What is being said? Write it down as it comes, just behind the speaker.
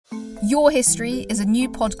Your History is a new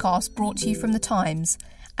podcast brought to you from The Times,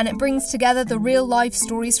 and it brings together the real-life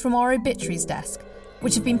stories from our obituaries desk,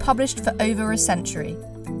 which have been published for over a century.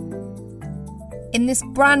 In this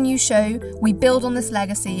brand new show, we build on this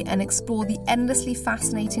legacy and explore the endlessly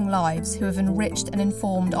fascinating lives who have enriched and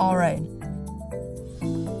informed our own.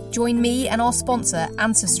 Join me and our sponsor,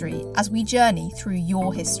 Ancestry, as we journey through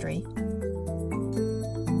your history.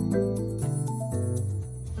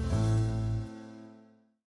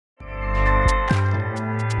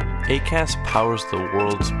 Acast powers the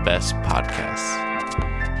world's best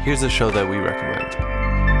podcasts. Here's a show that we recommend.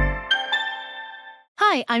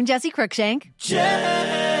 Hi, I'm Jessie Cruikshank. Jessie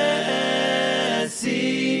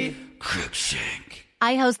Cruikshank.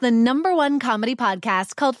 I host the #1 comedy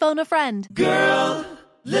podcast called Phone a Friend. Girl,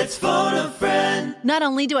 let's phone a friend. Not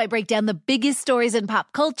only do I break down the biggest stories in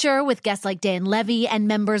pop culture with guests like Dan Levy and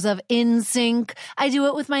members of NSYNC, I do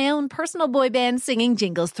it with my own personal boy band singing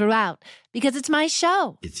jingles throughout. Because it's my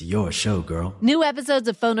show. It's your show, girl. New episodes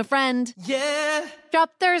of Phone a Friend. Yeah.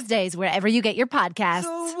 Drop Thursdays wherever you get your podcasts.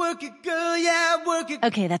 So work it, girl, yeah, work it.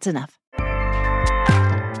 Okay, that's enough.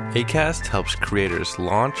 Acast helps creators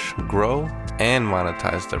launch, grow, and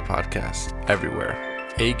monetize their podcasts everywhere.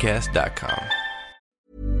 Acast.com.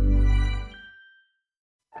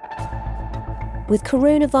 With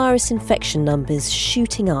coronavirus infection numbers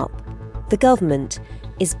shooting up, the government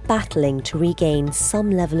is battling to regain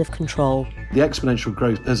some level of control. The exponential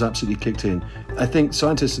growth has absolutely kicked in. I think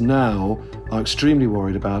scientists now are extremely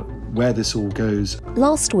worried about where this all goes.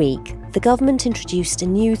 Last week, the government introduced a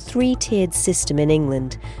new 3-tiered system in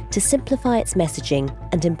England to simplify its messaging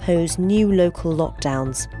and impose new local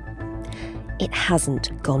lockdowns. It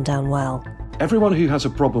hasn't gone down well. Everyone who has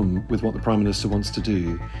a problem with what the Prime Minister wants to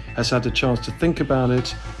do has had a chance to think about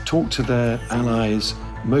it, talk to their allies,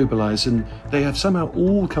 mobilise, and they have somehow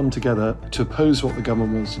all come together to oppose what the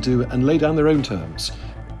government wants to do and lay down their own terms.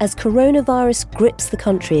 As coronavirus grips the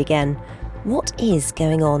country again, what is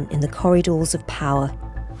going on in the corridors of power?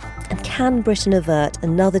 And can Britain avert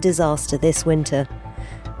another disaster this winter?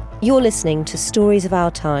 You're listening to Stories of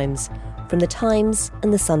Our Times from The Times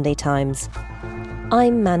and The Sunday Times.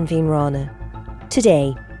 I'm Manveen Rana.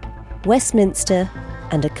 Today, Westminster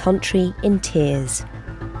and a country in tears.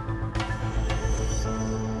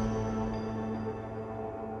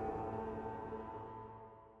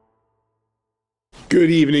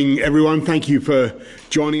 Good evening, everyone. Thank you for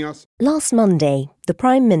joining us. Last Monday, the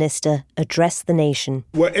Prime Minister addressed the nation.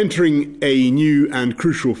 We're entering a new and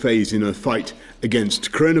crucial phase in a fight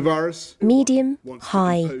against coronavirus. Medium,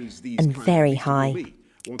 high, and very high.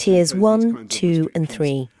 Tiers 1, 2 and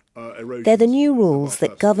 3. They're the new rules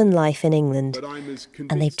that govern life in England,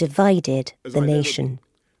 and they've divided the nation,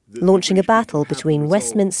 launching a battle between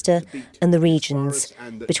Westminster and the regions,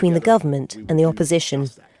 between the government and the opposition,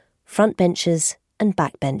 frontbenchers and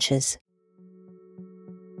backbenchers.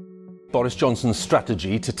 Boris Johnson's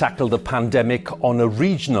strategy to tackle the pandemic on a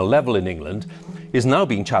regional level in England is now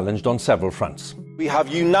being challenged on several fronts. We have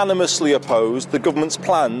unanimously opposed the government's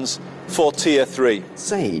plans for Tier 3.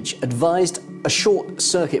 Sage advised a short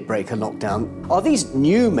circuit breaker lockdown. Are these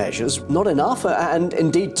new measures not enough and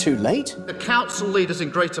indeed too late? The council leaders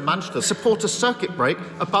in Greater Manchester support a circuit break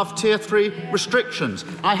above Tier 3 restrictions.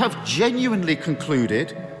 I have genuinely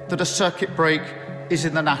concluded that a circuit break is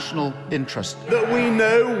in the national interest. That we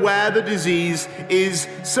know where the disease is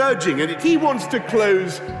surging, and he wants to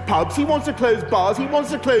close pubs, he wants to close bars, he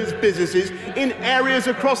wants to close businesses in areas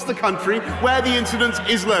across the country where the incidence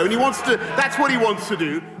is low, and that's what he wants to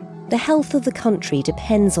do. The health of the country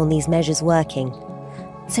depends on these measures working.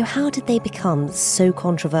 So how did they become so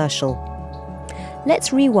controversial?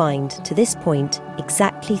 Let's rewind to this point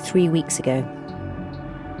exactly 3 weeks ago.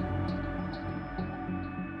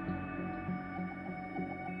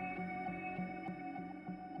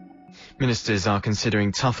 Ministers are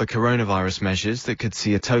considering tougher coronavirus measures that could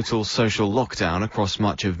see a total social lockdown across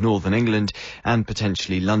much of northern England and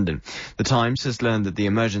potentially London. The Times has learned that the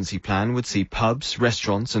emergency plan would see pubs,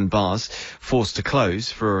 restaurants and bars forced to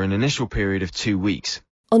close for an initial period of 2 weeks.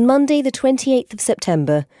 On Monday, the 28th of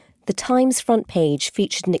September, the Times front page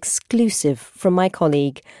featured an exclusive from my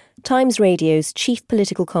colleague, Times Radio's chief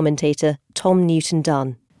political commentator, Tom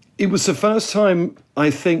Newton-Dunn. It was the first time,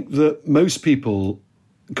 I think, that most people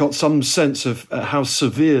got some sense of how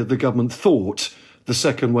severe the government thought the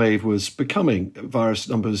second wave was becoming. Virus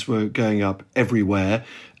numbers were going up everywhere.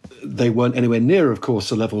 They weren't anywhere near, of course,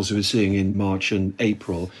 the levels we were seeing in March and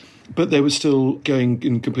April, but they were still going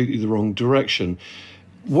in completely the wrong direction.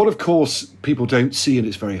 What, of course, people don't see, and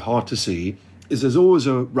it's very hard to see, is there's always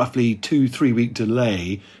a roughly 2-3 week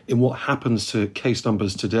delay in what happens to case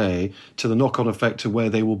numbers today to the knock-on effect to where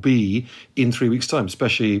they will be in 3 weeks' time,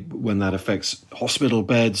 especially when that affects hospital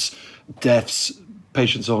beds, deaths,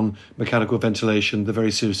 patients on mechanical ventilation, the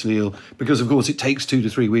very seriously ill, because, of course, it takes 2 to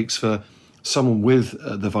 3 weeks for someone with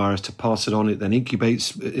the virus to pass it on. It then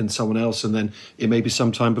incubates in someone else, and then it may be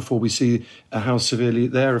some time before we see how severely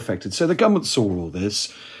they're affected. So the government saw all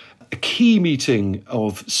this. A key meeting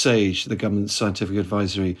of SAGE, the government's Scientific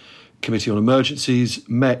Advisory Committee on Emergencies,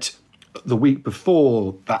 met the week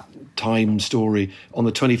before that time story on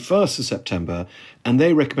the 21st of September, and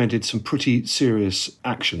they recommended some pretty serious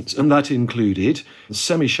actions. And that included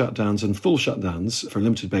semi-shutdowns and full shutdowns for a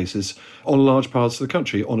limited basis on large parts of the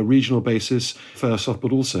country, on a regional basis first off,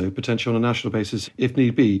 but also potentially on a national basis if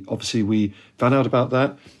need be. Obviously, we found out about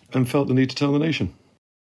that and felt the need to tell the nation.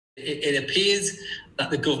 It appears that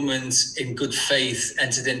the government, in good faith,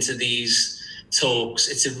 entered into these talks.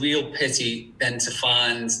 It's a real pity then to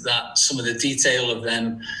find that some of the detail of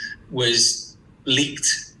them was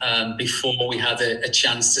leaked before we had a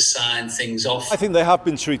chance to sign things off. I think they have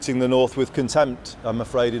been treating the North with contempt, I'm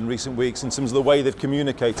afraid, in recent weeks in terms of the way they've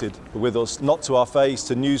communicated with us, not to our face,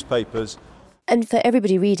 to newspapers. And for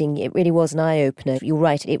everybody reading, it really was an eye-opener. You're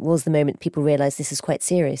right, it was the moment people realised this is quite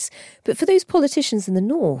serious. But for those politicians in the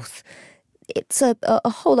North, it's a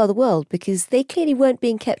whole other world, because they clearly weren't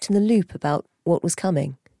being kept in the loop about what was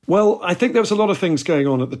coming. Well, I think there was a lot of things going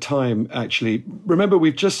on at the time, actually. Remember,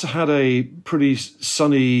 we've just had a pretty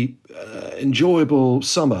sunny, enjoyable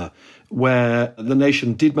summer where the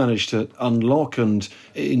nation did manage to unlock and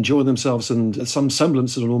enjoy themselves, and some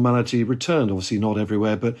semblance of normality returned. Obviously not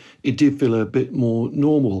everywhere, but it did feel a bit more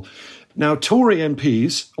normal. Now, Tory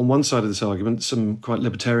MPs, on one side of this argument, some quite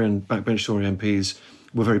libertarian backbench Tory MPs,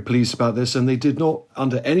 were very pleased about this, and they did not,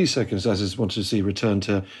 under any circumstances, want to see return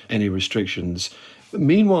to any restrictions.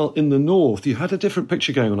 Meanwhile, in the North, you had a different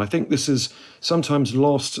picture going on. I think this is sometimes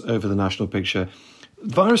lost over the national picture.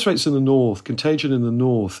 Virus rates in the North, contagion in the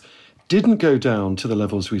North, didn't go down to the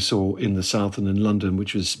levels we saw in the South and in London,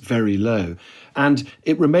 which was very low. And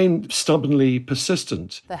it remained stubbornly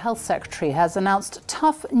persistent. The Health Secretary has announced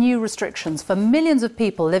tough new restrictions for millions of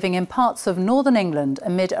people living in parts of northern England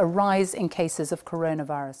amid a rise in cases of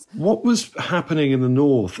coronavirus. What was happening in the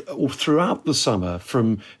North or throughout the summer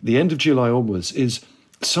from the end of July onwards is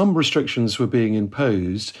some restrictions were being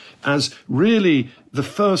imposed as really the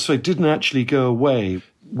first wave didn't actually go away.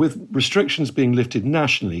 With restrictions being lifted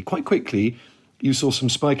nationally, quite quickly, you saw some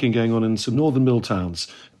spiking going on in some northern mill towns,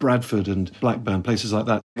 Bradford and Blackburn, places like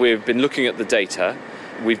that. We've been looking at the data.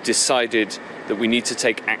 We've decided that we need to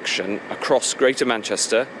take action across Greater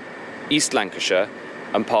Manchester, East Lancashire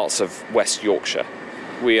and parts of West Yorkshire.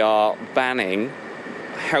 We are banning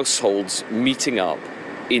households meeting up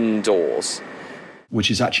indoors, which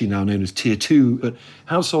is actually now known as Tier 2, but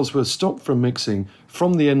households were stopped from mixing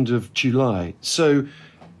from the end of July. So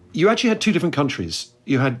you actually had two different countries.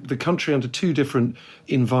 You had the country under two different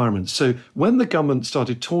environments. So when the government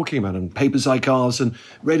started talking about it, and papers like ours and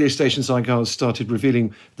radio stations like ours started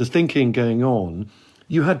revealing the thinking going on,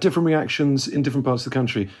 you had different reactions in different parts of the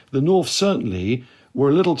country. The North certainly were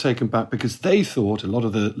a little taken back because they thought, a lot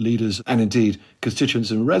of the leaders and indeed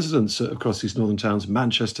constituents and residents across these northern towns,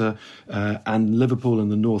 Manchester and Liverpool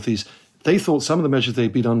and the North East, they thought some of the measures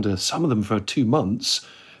they'd been under, some of them for 2 months,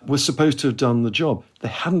 were supposed to have done the job. They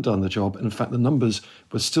hadn't done the job. And in fact, the numbers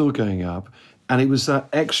were still going up. And it was that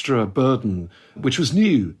extra burden, which was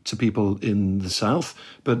new to people in the South,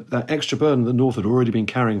 but that extra burden the North had already been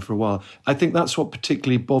carrying for a while. I think that's what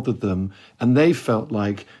particularly bothered them. And they felt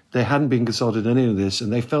like they hadn't been consulted in any of this,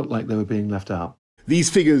 and they felt like they were being left out. These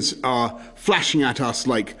figures are flashing at us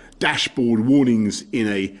like dashboard warnings in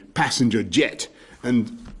a passenger jet,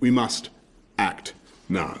 and we must act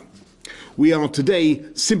now. We are today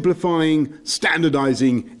simplifying,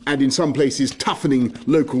 standardising and in some places toughening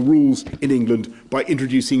local rules in England by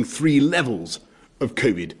introducing 3 levels of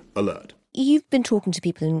COVID alert. You've been talking to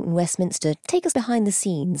people in Westminster. Take us behind the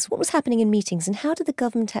scenes. What was happening in meetings and how did the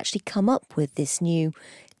government actually come up with this new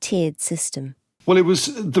tiered system? Well, it was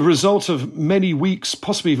the result of many weeks,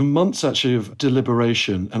 possibly even months, actually, of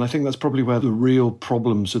deliberation. And I think that's probably where the real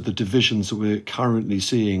problems of the divisions that we're currently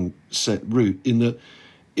seeing set root, in that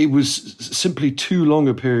it was simply too long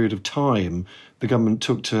a period of time the government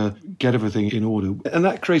took to get everything in order. And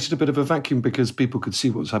that created a bit of a vacuum because people could see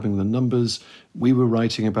what was happening with the numbers. We were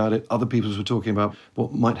writing about it. Other people were talking about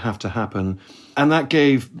what might have to happen. And that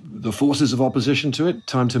gave the forces of opposition to it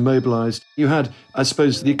time to mobilise. You had, I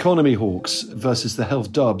suppose, the economy hawks versus the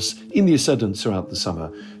health dubs in the ascendant throughout the summer,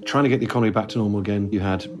 trying to get the economy back to normal again. You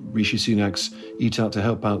had Rishi Sunak's Eat Out to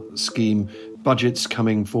Help Out scheme budgets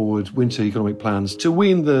coming forward, winter economic plans, to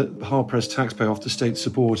wean the hard-pressed taxpayer off the state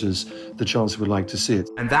supporters, the Chancellor would like to see it.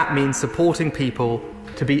 And that means supporting people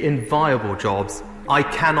to be in viable jobs. I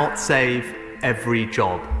cannot save every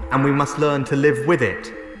job, and we must learn to live with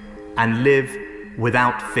it and live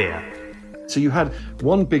without fear. So you had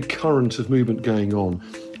one big current of movement going on,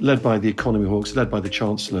 led by the economy hawks, led by the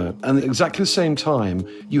Chancellor. And at exactly the same time,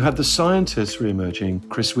 you had the scientists re-emerging,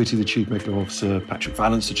 Chris Whitty, the Chief Medical Officer, Patrick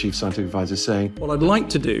Vallance, the Chief Scientific Advisor, saying, what I'd like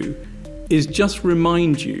to do is just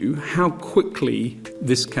remind you how quickly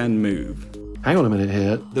this can move. Hang on a minute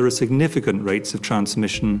here. There are significant rates of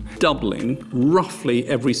transmission, doubling roughly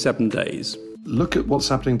every 7 days. Look at what's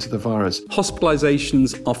happening to the virus.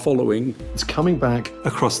 Hospitalisations are following. It's coming back.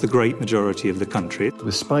 Across the great majority of the country.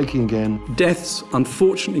 We're spiking again. Deaths,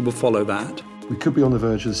 unfortunately, will follow that. We could be on the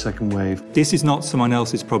verge of the second wave. This is not someone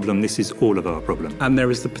else's problem, this is all of our problem. And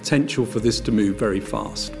there is the potential for this to move very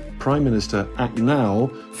fast. Prime Minister, act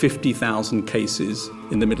now. 50,000 cases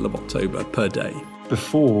in the middle of October per day.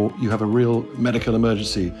 Before you have a real medical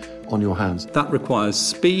emergency on your hands. That requires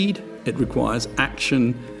speed, it requires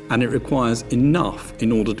action, and it requires enough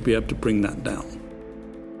in order to be able to bring that down.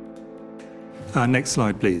 Next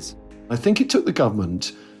slide, please. I think it took the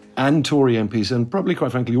government and Tory MPs, and probably,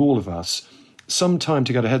 quite frankly, all of us, some time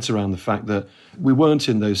to get our heads around the fact that we weren't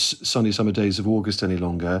in those sunny summer days of August any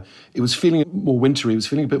longer. It was feeling more wintry. It was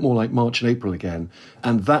feeling a bit more like March and April again.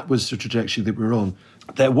 And that was the trajectory that we were on.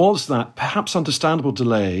 There was that perhaps understandable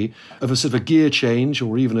delay of a sort of a gear change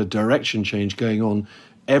or even a direction change going on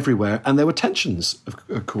everywhere. And there were tensions,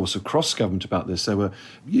 of course, across government about this. There were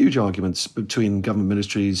huge arguments between government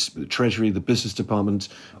ministries, the Treasury, the Business Department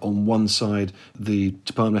on one side, the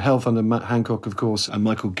Department of Health under Matt Hancock, of course, and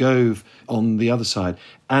Michael Gove on the other side.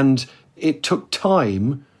 And it took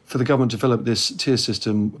time for the government to develop this tier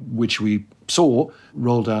system, which we saw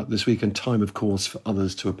rolled out this week, and time, of course, for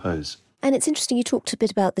others to oppose. And it's interesting, you talked a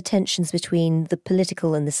bit about the tensions between the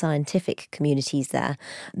political and the scientific communities there.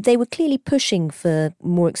 They were clearly pushing for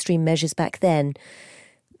more extreme measures back then.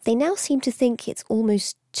 They now seem to think it's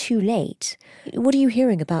almost too late. What are you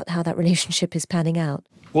hearing about how that relationship is panning out?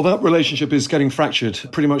 Well, that relationship is getting fractured,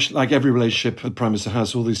 pretty much like every relationship the Prime Minister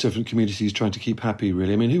has, all these different communities trying to keep happy,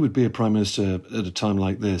 really. I mean, who would be a Prime Minister at a time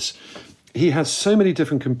like this? He has so many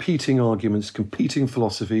different competing arguments, competing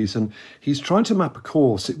philosophies, and he's trying to map a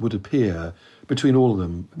course, it would appear, between all of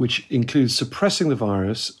them, which includes suppressing the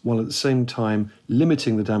virus while at the same time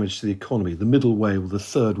limiting the damage to the economy, the middle way, or the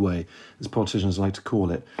third way, as politicians like to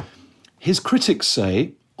call it. His critics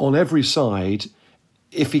say, on every side,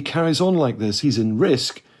 if he carries on like this, he's in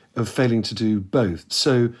risk of failing to do both.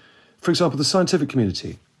 So, for example, the scientific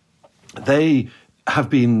community, they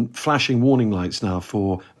have been flashing warning lights now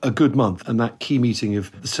for a good month, and that key meeting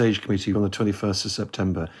of the SAGE committee on the 21st of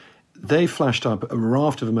September, they flashed up a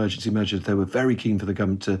raft of emergency measures they were very keen for the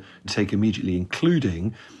government to take immediately,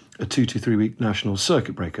 including a 2 to 3 week national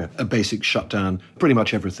circuit breaker, a basic shutdown, pretty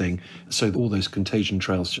much everything, so all those contagion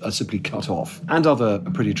trails are simply cut off, and other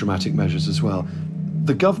pretty dramatic measures as well.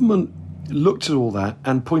 The government looked at all that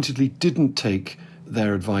and pointedly didn't take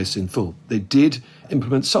their advice in full. They did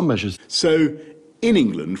implement some measures. So, in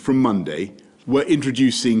England, from Monday, we're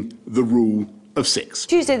introducing the rule of 6.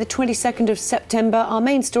 Tuesday the 22nd of September, our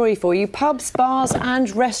main story for you. Pubs, bars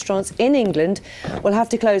and restaurants in England will have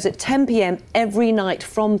to close at 10 p.m. every night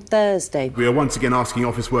from Thursday. We are once again asking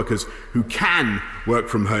office workers who can work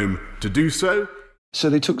from home to do so. So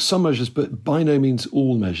they took some measures, but by no means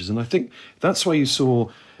all measures. And I think that's why you saw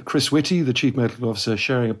Chris Whitty, the Chief Medical Officer,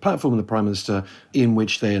 sharing a platform with the Prime Minister in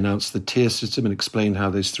which they announced the tier system and explained how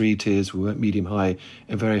those 3 tiers were medium, high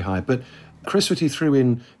and very high. But Chris Whitty threw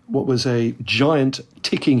in what was a giant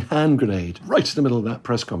ticking hand grenade right in the middle of that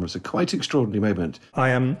press conference, a quite extraordinary moment. I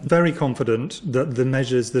am very confident that the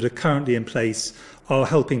measures that are currently in place are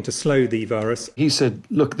helping to slow the virus. He said,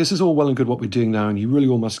 look, this is all well and good what we're doing now, and you really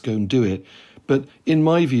all must go and do it. But in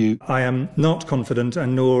my view, I am not confident,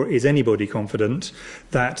 and nor is anybody confident,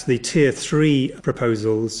 that the Tier 3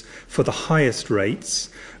 proposals for the highest rates,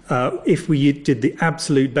 if we did the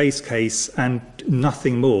absolute base case and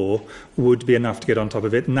nothing more, would be enough to get on top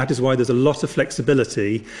of it. And that is why there's a lot of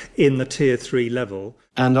flexibility in the Tier 3 level.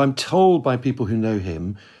 And I'm told by people who know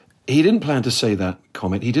him, he didn't plan to say that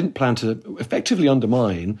comment. He didn't plan to effectively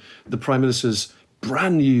undermine the Prime Minister's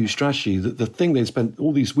brand new strategy, the thing they spent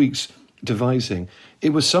all these weeks devising.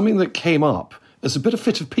 It was something that came up as a bit of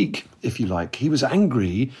fit of pique, if you like. He was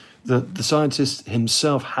angry that the scientist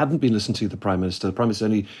himself hadn't been listened to the Prime Minister. The Prime Minister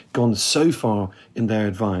had only gone so far in their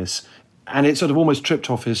advice, and it sort of almost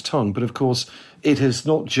tripped off his tongue. But of course, it has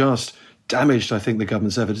not just damaged, I think, the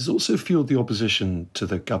government's effort. It's also fueled the opposition to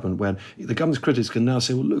the government, when the government's critics can now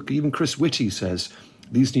say, well, look, even Chris Whitty says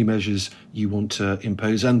these new measures you want to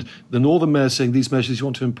impose, and the Northern Mayor saying these measures you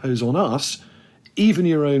want to impose on us, even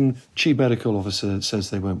your own chief medical officer says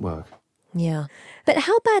they won't work. Yeah. But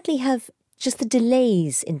how badly have just the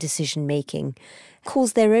delays in decision-making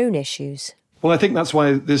caused their own issues? Well, I think that's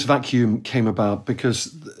why this vacuum came about,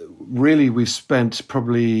 because really we've spent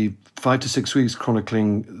probably 5 to 6 weeks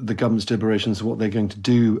chronicling the government's deliberations of what they're going to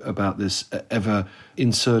do about this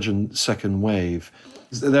ever-insurgent second wave.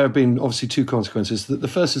 There have been obviously two consequences. The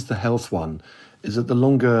first is the health one, is that the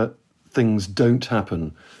longer things don't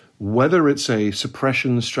happen, whether it's a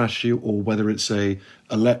suppression strategy or whether it's a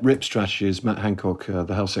let rip strategy, as Matt Hancock,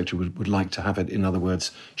 the health secretary, would like to have it. In other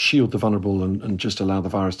words, shield the vulnerable and just allow the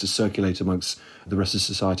virus to circulate amongst the rest of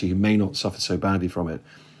society who may not suffer so badly from it.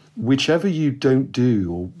 Whichever you don't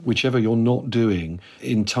do, or whichever you're not doing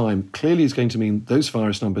in time, clearly is going to mean those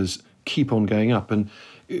virus numbers keep on going up. And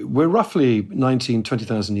we're roughly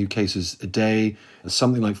 20,000 new cases a day,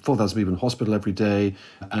 something like 4,000 people in hospital every day,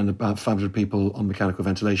 and about 500 people on mechanical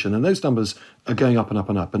ventilation. And those numbers are going up and up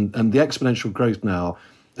and up. And the exponential growth now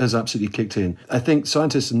has absolutely kicked in. I think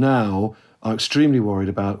scientists now are extremely worried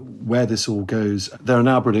about where this all goes. There are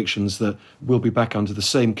now predictions that we'll be back under the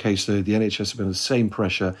same caseload. The NHS have been under the same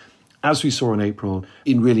pressure as we saw in April,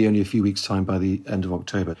 in really only a few weeks' time by the end of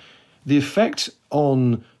October. The effect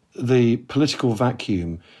on the political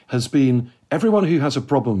vacuum has been everyone who has a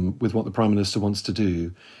problem with what the Prime Minister wants to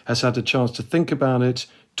do has had a chance to think about it,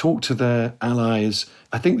 talk to their allies.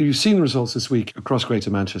 I think that you've seen the results this week across Greater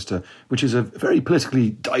Manchester, which is a very politically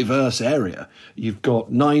diverse area. You've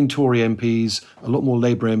got 9 Tory MPs, a lot more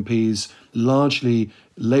Labour MPs, largely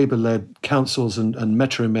Labour-led councils and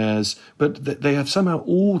metro mayors, but they have somehow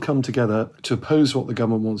all come together to oppose what the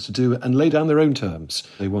government wants to do and lay down their own terms.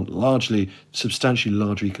 They want substantially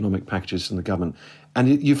larger economic packages from the government.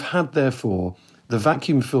 And you've had, therefore, the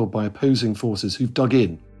vacuum filled by opposing forces who've dug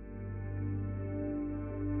in.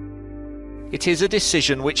 It is a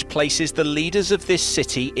decision which places the leaders of this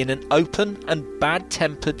city in an open and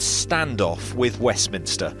bad-tempered standoff with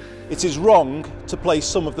Westminster. It is wrong to place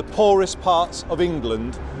some of the poorest parts of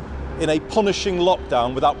England in a punishing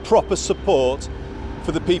lockdown without proper support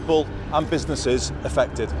for the people and businesses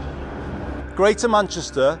affected. Greater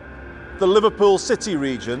Manchester, the Liverpool City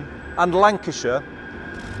region and Lancashire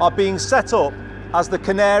are being set up as the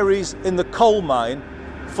canaries in the coal mine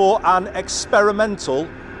for an experimental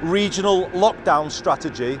regional lockdown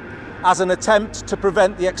strategy as an attempt to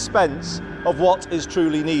prevent the expense of what is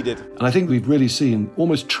truly needed. And I think we've really seen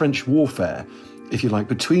almost trench warfare, if you like,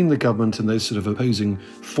 between the government and those sort of opposing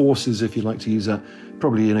forces, if you like to use that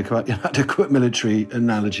probably inadequate military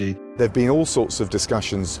analogy. There have been all sorts of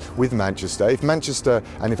discussions with Manchester. If Manchester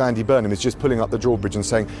and if Andy Burnham is just pulling up the drawbridge and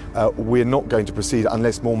saying we're not going to proceed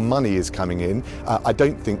unless more money is coming in, I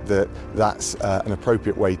don't think that that's an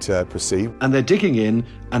appropriate way to proceed. And they're digging in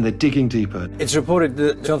and they're digging deeper. It's reported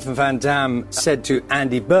that Jonathan Van Dam said to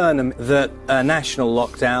Andy Burnham that a national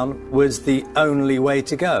lockdown was the only way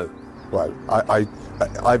to go. Well,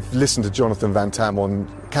 I've listened to Jonathan Van Dam on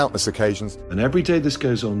countless occasions. And every day this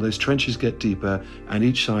goes on, those trenches get deeper and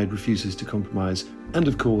each side refuses to compromise. And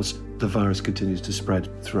of course, the virus continues to spread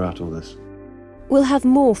throughout all this. We'll have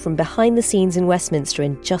more from behind the scenes in Westminster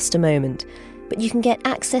in just a moment, but you can get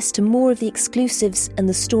access to more of the exclusives and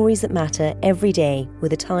the stories that matter every day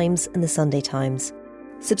with The Times and The Sunday Times.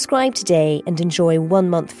 Subscribe today and enjoy 1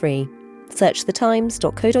 month free. Search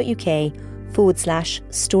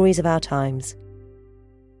thetimes.co.uk/stories of our times.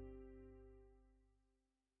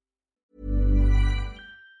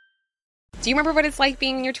 Do you remember what it's like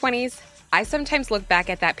being in your 20s? I sometimes look back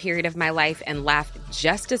at that period of my life and laugh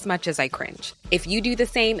just as much as I cringe. If you do the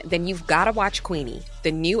same, then you've got to watch Queenie,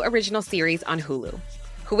 the new original series on Hulu.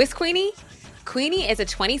 Who is Queenie? Queenie is a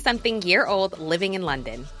 20-something-year-old living in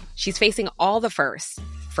London. She's facing all the firsts.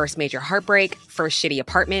 First major heartbreak, first shitty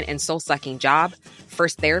apartment and soul-sucking job,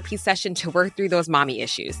 first therapy session to work through those mommy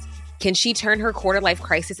issues. Can she turn her quarter-life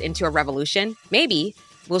crisis into a revolution? Maybe.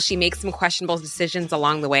 Will she make some questionable decisions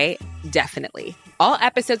along the way? Definitely. All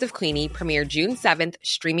episodes of Queenie premiere June 7th,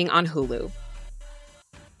 streaming on Hulu.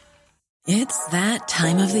 It's that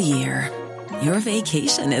time of the year. Your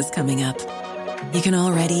vacation is coming up. You can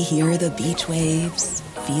already hear the beach waves,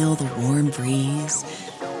 feel the warm breeze,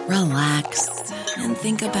 relax, and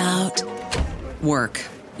think about work.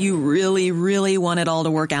 You really, really want it all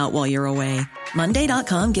to work out while you're away.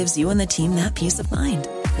 Monday.com gives you and the team that peace of mind.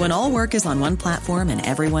 When all work is on one platform and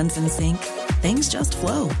everyone's in sync, things just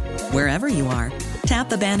flow. Wherever you are, tap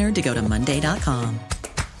the banner to go to Monday.com.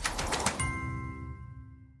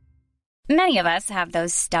 Many of us have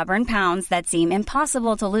those stubborn pounds that seem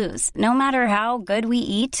impossible to lose, no matter how good we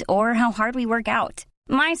eat or how hard we work out.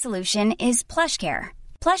 My solution is PlushCare.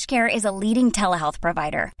 PlushCare is a leading telehealth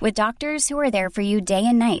provider with doctors who are there for you day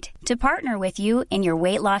and night to partner with you in your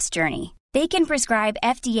weight loss journey. They can prescribe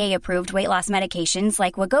FDA-approved weight loss medications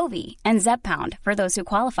like Wegovy and Zepbound for those who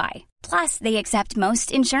qualify. Plus, they accept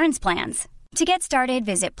most insurance plans. To get started,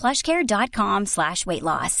 visit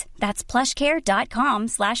plushcare.com/weightloss. That's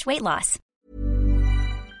plushcare.com/weightloss.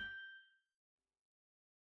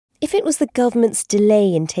 If it was the government's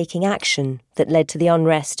delay in taking action that led to the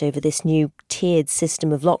unrest over this new tiered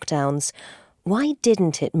system of lockdowns, why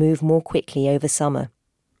didn't it move more quickly over summer?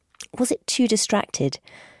 Was it too distracted?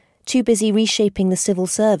 Too busy reshaping the civil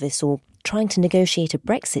service or trying to negotiate a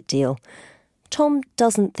Brexit deal? Tom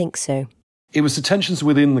doesn't think so. It was the tensions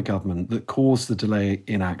within the government that caused the delay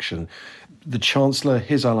in action. The Chancellor,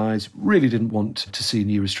 his allies, really didn't want to see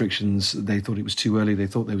new restrictions. They thought it was too early. They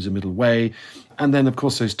thought there was a middle way. And then, of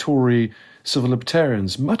course, those Tory civil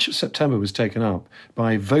libertarians. Much of September was taken up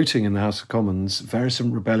by voting in the House of Commons, various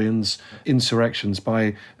rebellions, insurrections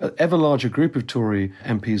by an ever larger group of Tory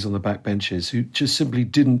MPs on the backbenches who just simply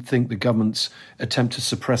didn't think the government's attempt to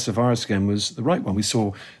suppress the virus again was the right one. We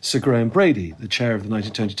saw Sir Graham Brady, the chair of the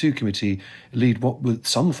 1922 committee, lead what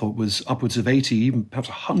some thought was upwards of 80, even perhaps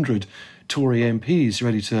 100 Tory MPs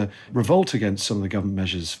ready to revolt against some of the government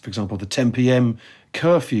measures. For example, the 10 p.m.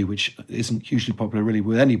 curfew, which isn't hugely popular really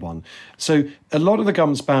with anyone. So a lot of the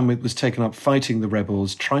government's bandwidth was taken up fighting the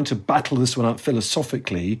rebels, trying to battle this one out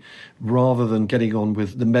philosophically rather than getting on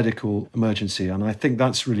with the medical emergency. And I think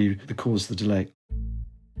that's really the cause of the delay.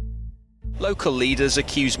 Local leaders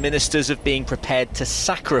accuse ministers of being prepared to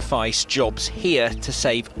sacrifice jobs here to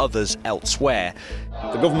save others elsewhere.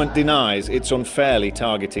 The government denies it's unfairly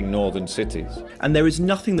targeting northern cities. And there is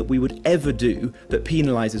nothing that we would ever do that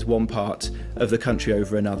penalises one part of the country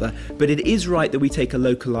over another. But it is right that we take a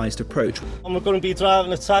localised approach. I'm not going to be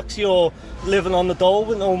driving a taxi or living on the dole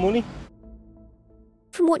with no money.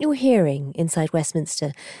 From what you're hearing inside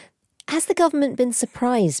Westminster, has the government been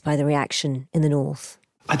surprised by the reaction in the north?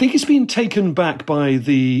 I think it's been taken back by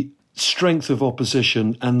the strength of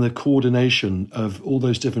opposition and the coordination of all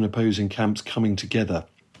those different opposing camps coming together.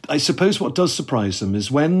 I suppose what does surprise them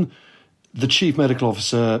is when the chief medical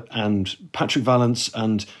officer and Patrick Vallance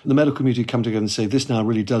and the medical community come together and say this now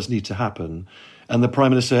really does need to happen, and the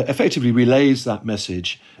Prime Minister effectively relays that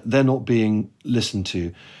message, they're not being listened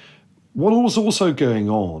to. What was also going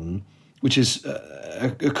on, which is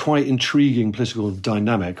a quite intriguing political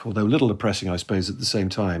dynamic, although a little depressing, I suppose, at the same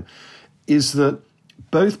time, is that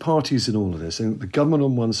both parties in all of this, the government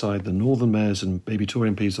on one side, the northern mayors and maybe Tory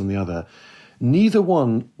MPs on the other, neither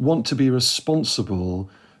one want to be responsible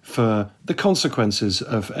for the consequences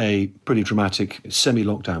of a pretty dramatic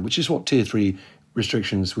semi-lockdown, which is what Tier 3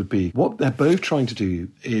 restrictions would be. What they're both trying to do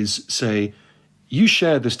is say, you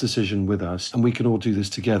share this decision with us and we can all do this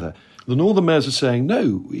together. The northern mayors are saying,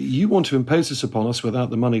 no, you want to impose this upon us without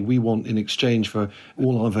the money we want in exchange for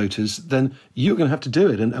all our voters, then you're going to have to do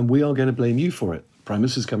it and we are going to blame you for it. Prime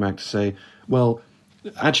Minister's come back to say, well,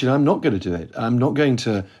 actually, I'm not going to do it. I'm not going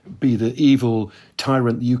to be the evil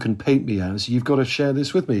tyrant that you can paint me as. You've got to share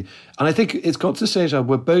this with me. And I think it's got to the stage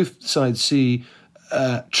where both sides see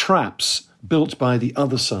traps built by the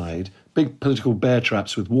other side, big political bear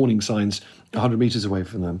traps with warning signs 100 metres away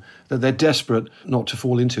from them, that they're desperate not to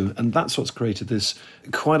fall into. And that's what's created this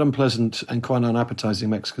quite unpleasant and quite unappetising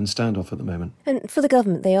Mexican standoff at the moment. And for the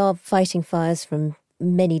government, they are fighting fires from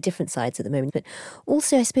many different sides at the moment. But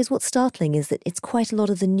also, I suppose what's startling is that it's quite a lot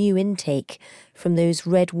of the new intake from those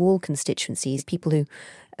red wall constituencies, people who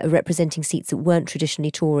are representing seats that weren't traditionally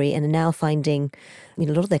Tory and are now finding, a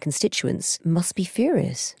lot of their constituents must be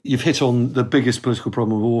furious. You've hit on the biggest political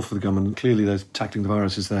problem of all for the government. Clearly, they're tackling the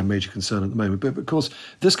virus is their major concern at the moment. But of course,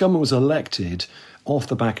 this government was elected off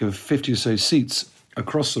the back of 50 or so seats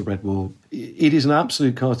across the red wall. It is an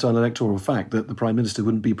absolute cast-iron electoral fact that the Prime Minister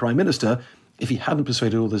wouldn't be Prime Minister if he hadn't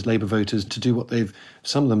persuaded all those Labour voters to do what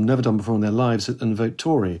some of them never done before in their lives, and vote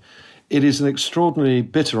Tory. It is an extraordinary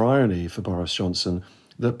bitter irony for Boris Johnson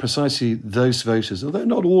that precisely those voters, although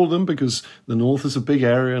not all of them, because the north is a big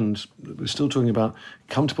area and we're still talking about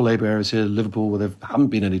comfortable Labour areas here, Liverpool, where there haven't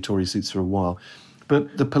been any Tory seats for a while.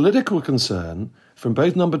 But the political concern from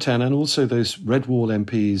both Number 10 and also those red wall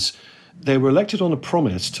MPs, they were elected on a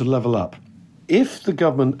promise to level up. If the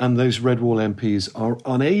government and those red wall MPs are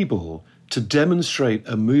unable to demonstrate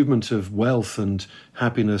a movement of wealth and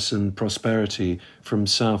happiness and prosperity from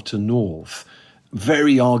south to north,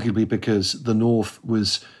 very arguably because the north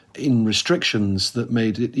was in restrictions that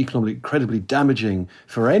made it economically incredibly damaging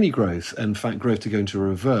for any growth, and in fact growth to go into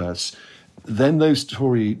reverse, then those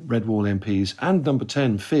Tory Red Wall MPs and number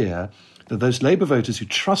 10 fear that those Labour voters who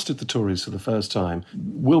trusted the Tories for the first time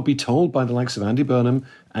will be told by the likes of Andy Burnham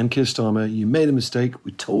and Keir Starmer, you made a mistake,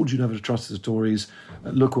 we told you never to trust the Tories,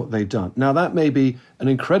 look what they've done. Now, that may be an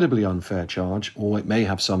incredibly unfair charge, or it may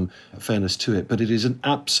have some fairness to it, but it is an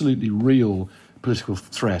absolutely real political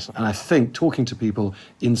threat. And I think talking to people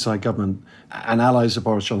inside government and allies of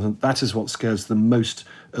Boris Johnson, that is what scares them most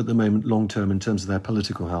at the moment long-term in terms of their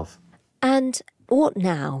political health. And what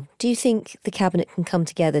now? Do you think the Cabinet can come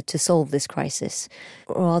together to solve this crisis?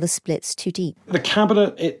 Or are the splits too deep? The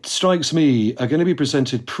Cabinet, it strikes me, are going to be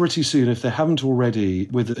presented pretty soon, if they haven't already,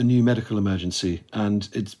 with a new medical emergency. And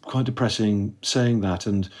it's quite depressing saying that,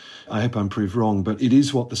 and I hope I'm proved wrong, but it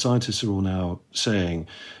is what the scientists are all now saying,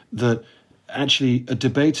 that actually a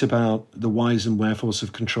debate about the whys and wherefores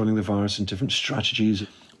of controlling the virus and different strategies,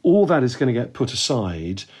 all that is going to get put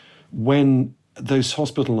aside when those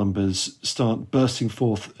hospital numbers start bursting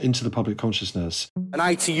forth into the public consciousness. An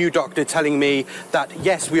ITU doctor telling me that,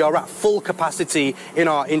 yes, we are at full capacity in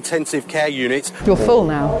our intensive care unit. You're full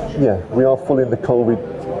now? Yeah, we are full in the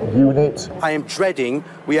COVID unit. I am dreading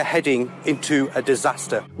we are heading into a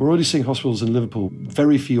disaster. We're already seeing hospitals in Liverpool,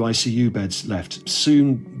 very few ICU beds left.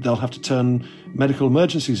 Soon they'll have to turn medical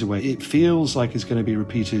emergencies away. It feels like it's going to be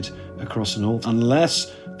repeated across the north, unless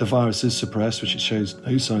the virus is suppressed, which it shows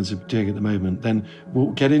no signs of doing at the moment. Then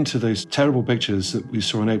we'll get into those terrible pictures that we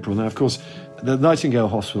saw in April. Now, of course, the Nightingale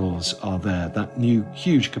hospitals are there, that new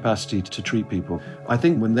huge capacity to treat people. I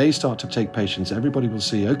think when they start to take patients, everybody will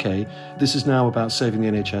see, OK, this is now about saving the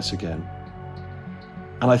NHS again.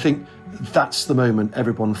 And I think that's the moment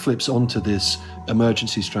everyone flips onto this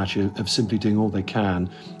emergency strategy of simply doing all they can.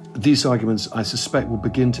 These arguments, I suspect, will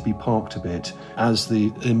begin to be parked a bit as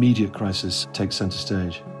the immediate crisis takes centre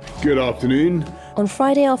stage. Good afternoon. On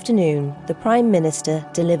Friday afternoon, the Prime Minister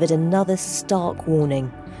delivered another stark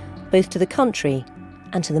warning, both to the country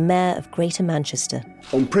and to the Mayor of Greater Manchester.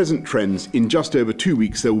 On present trends, in just over 2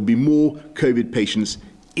 weeks, there will be more COVID patients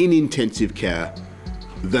in intensive care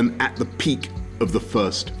than at the peak of the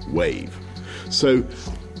first wave. So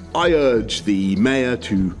I urge the Mayor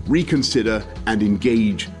to reconsider and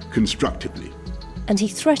engage constructively. And he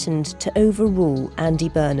threatened to overrule Andy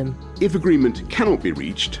Burnham. If agreement cannot be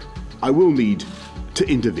reached, I will need to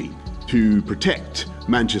intervene to protect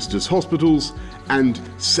Manchester's hospitals and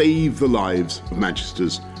save the lives of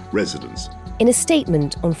Manchester's residents. In a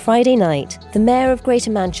statement on Friday night, the Mayor of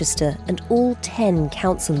Greater Manchester and all 10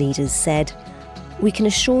 council leaders said, "We can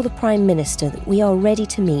assure the Prime Minister that we are ready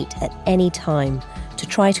to meet at any time to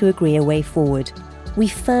try to agree a way forward. We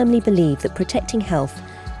firmly believe that protecting health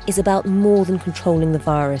is about more than controlling the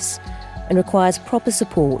virus and requires proper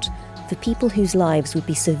support for people whose lives would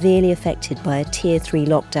be severely affected by a Tier 3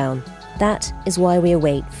 lockdown. That is why we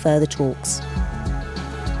await further talks."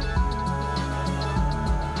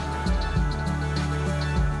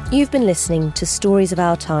 You've been listening to Stories of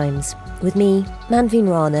Our Times with me, Manveen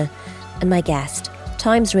Rana, and my guest,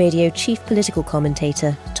 Times Radio Chief Political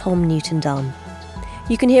Commentator Tom Newton-Dunn.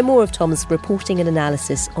 You can hear more of Tom's reporting and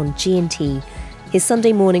analysis on G&T, his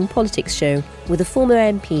Sunday morning politics show with the former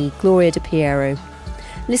MP Gloria De Piero.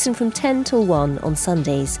 Listen from 10 till 1 on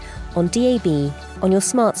Sundays on DAB, on your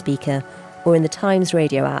smart speaker, or in the Times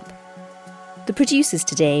Radio app. The producers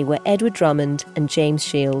today were Edward Drummond and James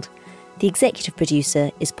Shield. The executive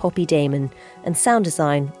producer is Poppy Damon, and sound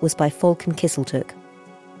design was by Falcon Kisseltook.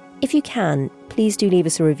 If you can, please do leave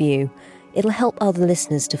us a review. It'll help other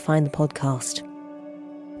listeners to find the podcast.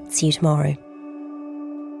 See you tomorrow.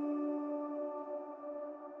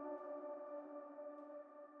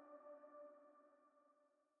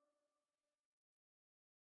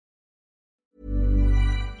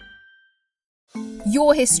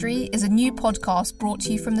 Your History is a new podcast brought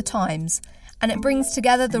to you from The Times, and it brings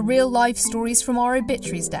together the real life stories from our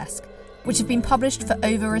obituaries desk, which have been published for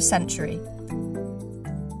over a century.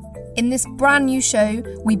 In this brand new show,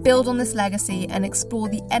 we build on this legacy and explore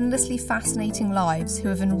the endlessly fascinating lives who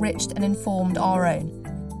have enriched and informed our own.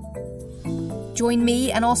 Join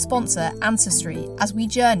me and our sponsor, Ancestry, as we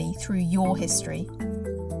journey through your history.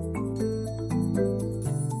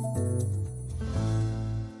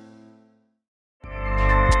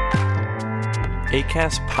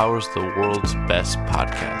 Acast powers the world's best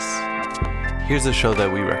podcasts. Here's a show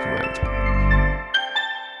that we recommend.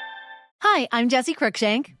 Hi, I'm Jessie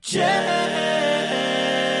Cruikshank. Jessie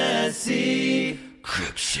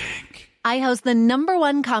Cruikshank. I host the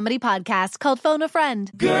 #1 comedy podcast called Phone a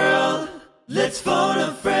Friend. Girl, Let's phone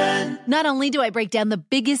a friend. Not only do I break down the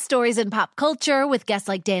biggest stories in pop culture with guests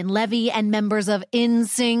like Dan Levy and members of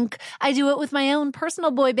NSYNC, I do it with my own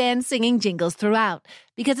personal boy band singing jingles throughout.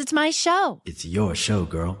 Because it's my show. It's your show,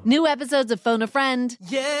 girl. New episodes of Phone a Friend.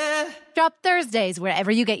 Yeah. Drop Thursdays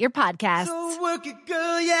wherever you get your podcasts. So work it,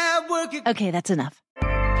 girl, yeah, work it. Okay, that's enough.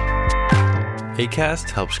 Acast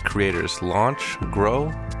helps creators launch, grow,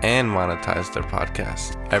 and monetize their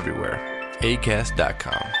podcasts everywhere.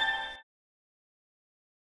 Acast.com.